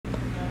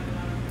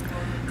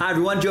Hi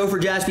everyone, Joe for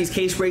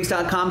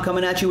JaspysCaseBreaks.com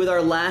coming at you with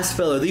our last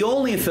filler, the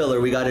only filler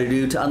we got to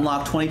do to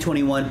unlock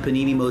 2021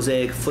 Panini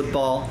Mosaic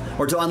Football,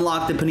 or to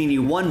unlock the Panini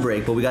 1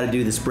 break, but we got to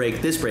do this break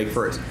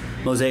first.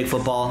 Mosaic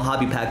Football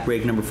Hobby Pack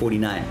break number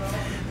 49.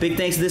 Big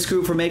thanks to this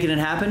group for making it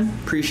happen.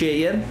 Appreciate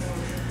you.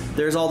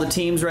 There's all the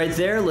teams right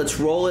there.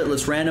 Let's roll it.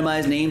 Let's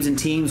randomize names and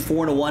teams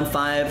 4 and a 1,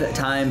 5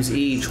 times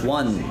each.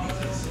 1,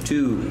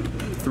 2,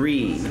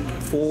 3,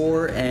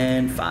 4,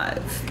 and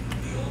 5.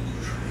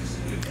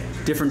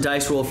 Different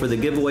dice roll for the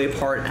giveaway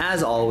part,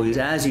 as always,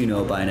 as you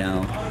know by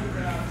now.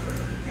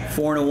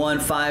 4 and a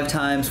 1, 5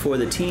 times for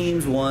the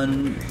teams.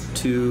 1,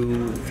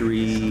 2,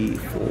 3,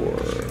 4,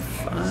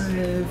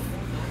 5.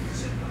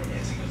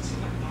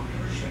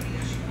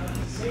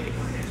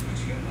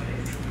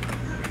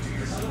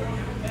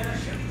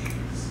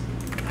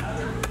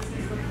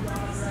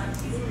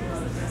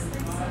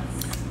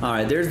 All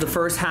right, there's the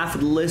first half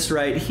of the list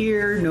right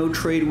here. No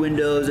trade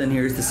windows, and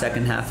here's the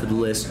second half of the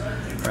list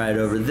right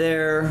over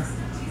there.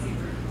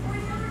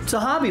 It's a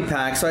hobby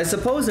pack, so I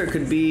suppose there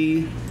could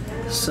be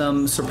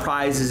some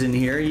surprises in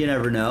here. You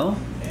never know.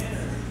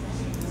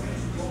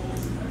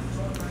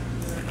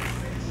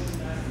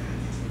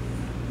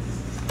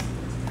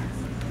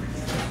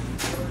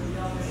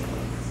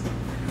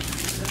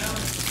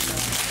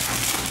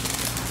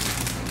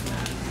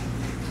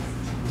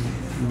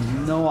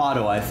 No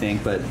auto, I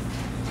think, but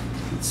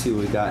let's see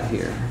what we got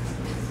here.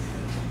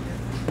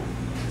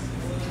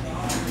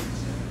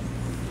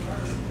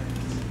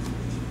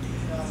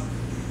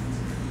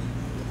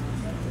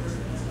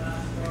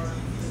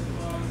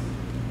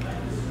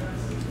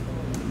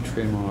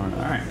 More. All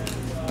right.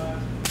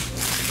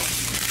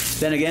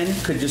 Then again,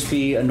 could just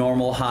be a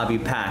normal hobby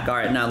pack. All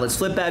right, now let's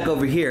flip back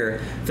over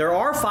here. There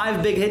are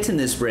 5 big hits in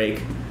this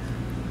break,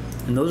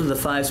 and those are the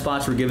 5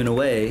 spots we're giving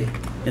away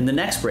in the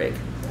next break.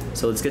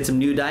 So let's get some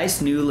new dice,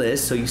 new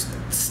list. So you're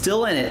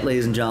still in it,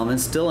 ladies and gentlemen,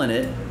 still in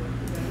it.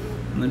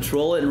 Let's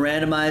roll it and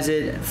randomize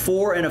it.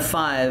 4 and a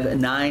 5,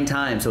 9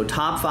 times. So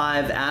top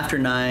 5 after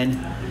 9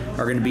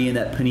 are going to be in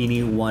that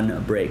Panini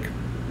 1 break.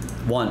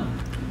 1,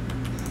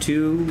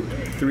 2,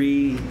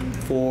 3,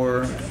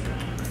 4,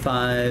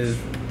 5,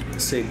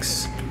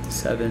 6,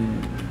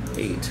 7,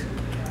 8,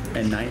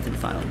 and 9th and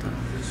final time.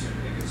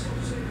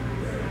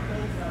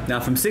 Now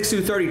from 6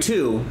 through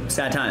 32,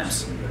 sad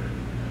times.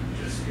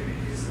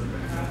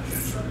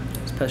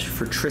 Especially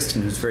for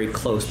Tristan, who's very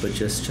close, but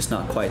just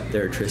not quite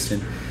there,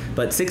 Tristan.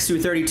 But 6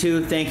 through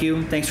 32, thank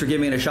you. Thanks for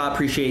giving it a shot,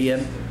 appreciate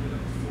you.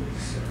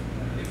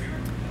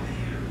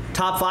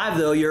 Top 5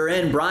 though, you're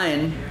in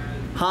Brian,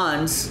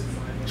 Hans,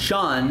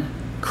 Sean,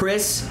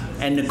 Chris,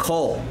 and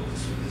Nicole.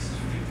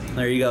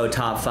 There you go,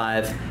 top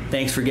 5.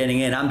 Thanks for getting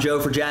in. I'm Joe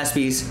for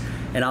Jaspys,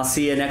 and I'll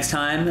see you next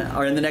time,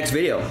 or in the next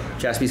video.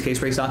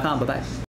 JaspysCaseBreaks.com. Bye-bye.